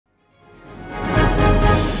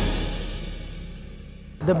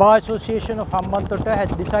The Bar Association of Hambantota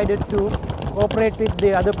has decided to cooperate with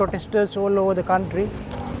the other protesters all over the country,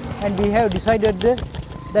 and we have decided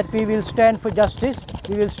that we will stand for justice.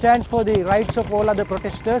 We will stand for the rights of all other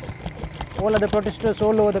protesters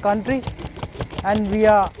all over the country, and we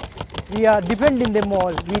are defending them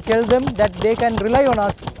all. We tell them that they can rely on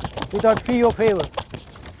us without fee or favor,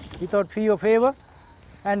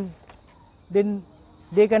 and then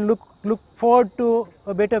they can look forward to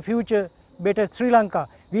a better future, better Sri Lanka.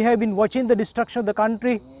 We have been watching the destruction of the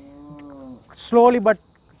country slowly but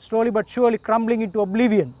surely crumbling into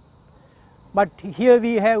oblivion. But here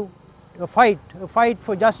we have a fight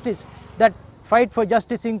for justice. That fight for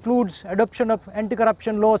justice includes adoption of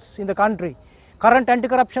anti-corruption laws in the country. Current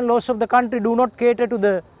anti-corruption laws of the country do not cater to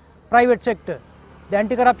the private sector. The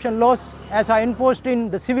anti-corruption laws, as are enforced in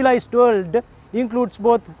the civilized world, includes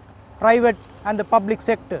both private and the public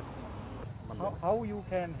sector. How you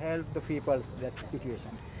can help the people in that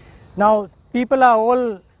situation? Now, people are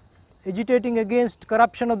all agitating against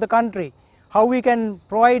corruption of the country. How we can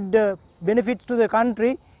provide benefits to the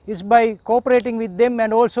country is by cooperating with them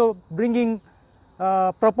and also bringing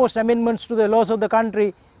proposed amendments to the laws of the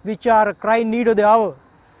country, which are a crying need of the hour.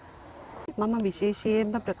 මම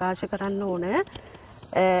විශේෂයෙන්ම ප්‍රකාශ කරන්න ඕන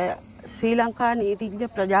ශ්‍රී ලංකා නීතිඥ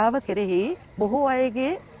ප්‍රජාව කෙරෙහි බොහෝ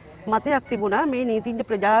අයගේ මතයක් තිබුණා මේ නීතිඥ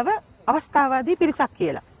ප්‍රජාව අවස්ථාවාදී පිරිසක්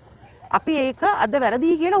කියලා. අපි ඒක අද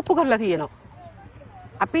වැරදි කියලා ඔප්පු කරලා තියෙනවා.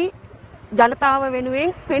 අපි ජනතාව වෙනුවෙන්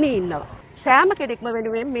පෙනී ඉන්නවා. සෑම කෙනෙක්ම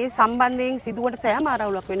වෙනුවෙන් මේ සම්බන්ධයෙන් සිදුවන සෑම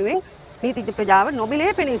ආරවුලක් වෙනුවෙන් නීතිඥ ප්‍රජාව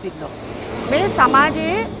නොමිලේ පෙනී සිටිනවා. මේ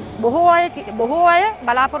සමාජයේ බොහෝ අය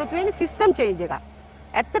බලාපොරොත්තු වෙන්නේ සිස්ටම් චේන්ජ් එකක්.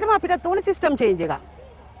 ඇත්තටම අපිට ඕනේ සිස්ටම් චේන්ජ් එකක්.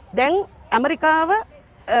 දැන් ඇමරිකාව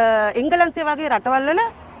එංගලන්තය වගේ රටවල් වල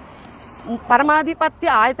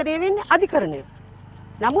පරමාධිපත්‍ය ආයතනය වෙන්නේ අධිකරණය.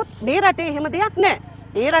 නමුත් මේ රටේ එහෙම දෙයක් නැහැ.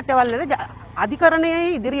 ඒ රටවල් වල අධිකරණයේ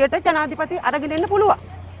ඉදිරියට ජනාධිපති අරගෙන එන්න පුළුවන්.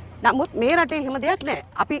 නමුත් මේ රටේ එහෙම දෙයක් නැහැ.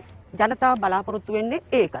 අපි ජනතාව බලාපොරොත්තු වෙන්නේ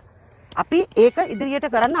ඒක. අපි ඒක ඉදිරියට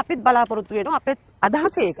කරන්න අපිත් බලාපොරොත්තු වෙනවා. අපේ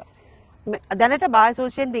අදහස ඒක. දැනට බාර්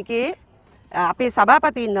ඇසෝසියේෂන් එකේ අපේ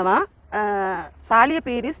සභාපති ඉන්නවා සාලිය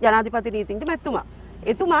පීරිස් ජනාධිපති නීතිඥ මැතිතුමා.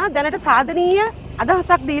 එතුමා දැනට සාධනීය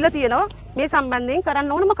අදහසක් දීලා තියෙනවා මේ සම්බන්ධයෙන්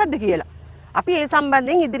කරන්න ඕන මොකද්ද කියලා. අපි ඒ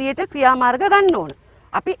සම්බන්ධයෙන් ඉදිරියට ක්‍රියාමාර්ග ගන්න ඕන.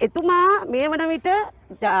 අපි එතුමා මේ වන විට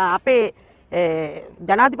අපේ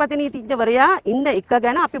ජනාධිපති නීතිඥවරයා ඉන්න එක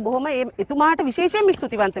ගැන අපි බොහොම එතුමාට විශේෂයෙන්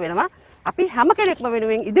ස්තුතිවන්ත වෙනවා. අපි හැම කෙනෙක්ම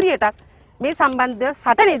වෙනුවෙන් ඉදිරියට මේ සම්බන්ධ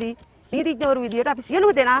සටනේදී නීතිඥවරු විදියට අපි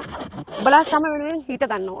සියලුම දෙනා ඔබලා සම වෙනුවෙන් හිට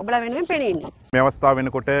ගන්නවා. ඔබලා වෙනුවෙන් පෙනී ඉන්නවා. මේ අවස්ථාව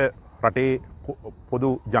වෙනකොට රටේ පොදු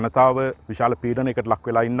ජනතාව විශාල පීඩනයකට ලක්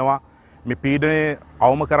වෙලා ඉන්නවා. මේ පීඩනය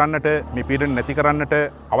අවම කරන්නට, මේ පීඩන නැති කරන්නට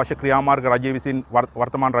අවශ්‍ය ක්‍රියාමාර්ග රජය විසින්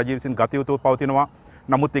වර්තමාන රජය විසින් ගත යුතුව පවතිනවා.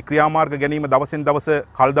 නමුත් ඒ ක්‍රියාමාර්ග ගැනීම දවසින් දවස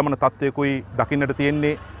කල් දමන තත්ත්වයකුයි දකින්නට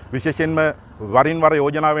තියෙන්නේ. විශේෂයෙන්ම වරින් වර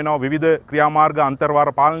යෝජනා වෙනවා විවිධ ක්‍රියාමාර්ග අන්තර්වාර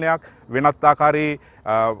පාලනයක්, වෙනත් ආකාරයේ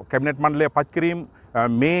කැබිනට් මණ්ඩලය පත් කිරීම,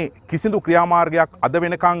 මේ කිසිදු ක්‍රියාමාර්ගයක් අද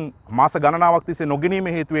වෙනකන් මාස ගණනාවක් තිස්සේ නොගැනීම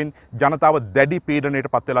හේතුවෙන් ජනතාව දැඩි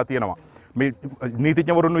පීඩනයට පත් වෙලා තියෙනවා. මේ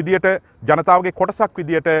නීතිඥවරුන් විදියට ජනතාවගේ කොටසක්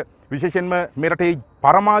විදියට විශේෂයෙන්ම මේ රටේ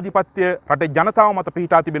පරමාධිපත්‍ය රටේ ජනතාව මත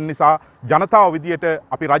පිහිටා තිබෙන නිසා ජනතාව විදියට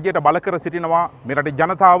අපි රජයට බල කර සිටිනවා මේ රටේ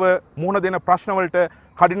ජනතාව මුහුණ දෙන ප්‍රශ්න වලට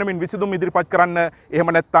කඩිනමින් විසඳුම් ඉදිරිපත් කරන්න.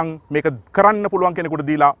 එහෙම නැත්නම් මේක කරන්න පුළුවන් කෙනෙකුට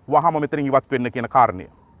දීලා වහම මෙතනින් ඉවත් වෙන්න කියන කාරණය.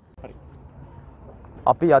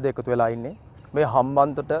 අපි අද එකතු වෙලා ඉන්නේ මේ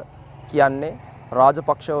හම්බන්තොට කියන්නේ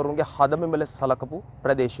රාජපක්ෂවරුන්ගේ හදම ලෙස සලකපු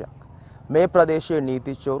ප්‍රදේශයක්. මේ ප්‍රදේශයේ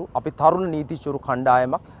නීතිඥවරු අපි තරුණ නීතිඥවරු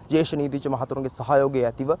කණ්ඩායමක් ජ්‍යෙෂ්ඨ නීතිඥ මහතුරුන්ගේ සහයෝගය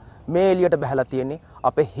ඇතිව මේ එළියට බහැලා තියෙන්නේ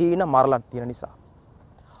අපේ හීන මරලන් තියෙන නිසා.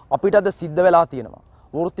 අපිට අද සිද්ධ වෙලා තියෙනවා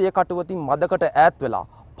වෘත්තීය කටුවතින් මදකට ඈත් වෙලා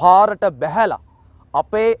පාරට බහැලා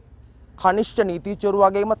අපේ කනිෂ්ඨ නීතිඥවරු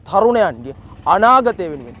වගේම තරුණයන්ගේ අනාගතය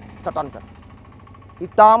වෙනුවෙන් සටන් කරන.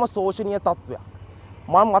 ඊටාම සෝෂණීය තත්වයක්.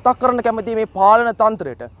 මම මතක් කරන්න කැමතියි මේ පාලන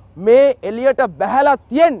තන්ත්‍රයට මේ එළියට බහැලා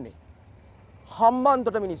තියෙන්නේ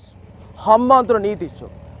හම්බන්තොට මිනිස්සු, හම්බන්තොට නීතිඥයෝ,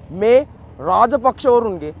 මේ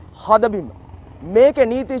රාජපක්ෂවරුන්ගේ හදබිම. මේකේ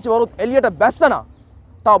නීතිඥවරුත් එළියට බැස්සනා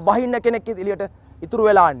තව බහින්න කෙනෙක් එළියට ඉතුරු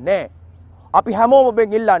වෙලා නැහැ. අපි හැමෝම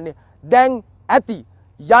ඔබෙන් ඉල්ලන්නේ දැන් ඇති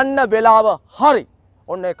යන්න වෙලාව හරි.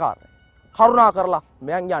 ඔන්න ඒ කාරණේ. කරුණා කරලා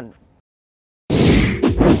මෙයන් යන්න.